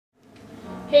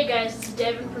Hey guys, it's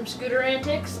Devin from Scooter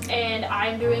Antics, and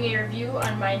I'm doing a review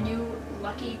on my new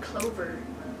Lucky Clover.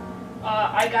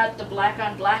 I got the black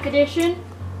on black edition.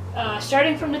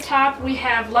 Starting from the top, we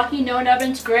have Lucky No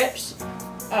Nubbins grips.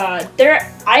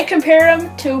 I compare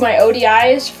them to my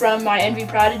ODIs from my Envy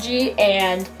Prodigy,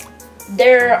 and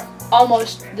they're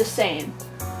almost the same.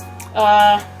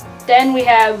 Then we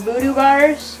have Voodoo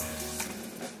bars,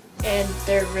 and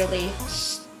they're really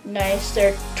nice.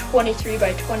 They're 23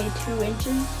 by 22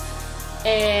 inches.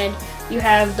 And you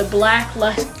have the black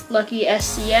Lucky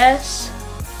SCS.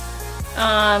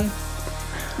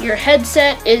 Your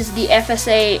headset is the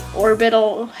FSA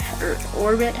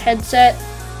Orbit headset.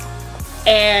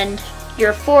 And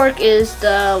your fork is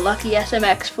the Lucky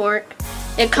SMX fork.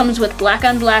 It comes with black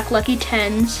on black Lucky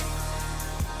 10s.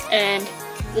 And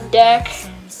the deck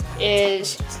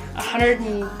is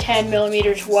 110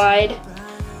 millimeters wide.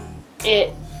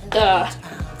 The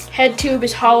head tube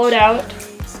is hollowed out,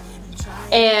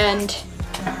 and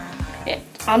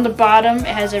on the bottom it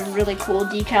has a really cool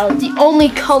decal. It's the only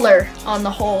color on the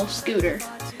whole scooter.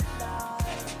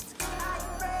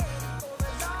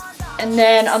 And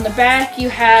then on the back you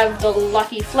have the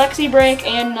Lucky Flexi Brake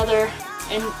and another,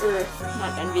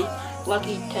 not Envy,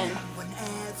 Lucky 10.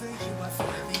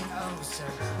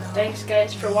 Thanks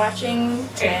guys for watching,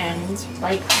 and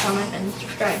like, comment, and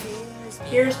subscribe.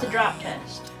 Here's the drop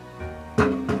test.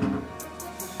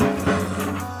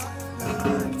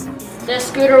 This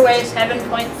scooter weighs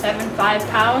 7.75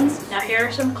 pounds. Now here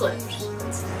are some clips.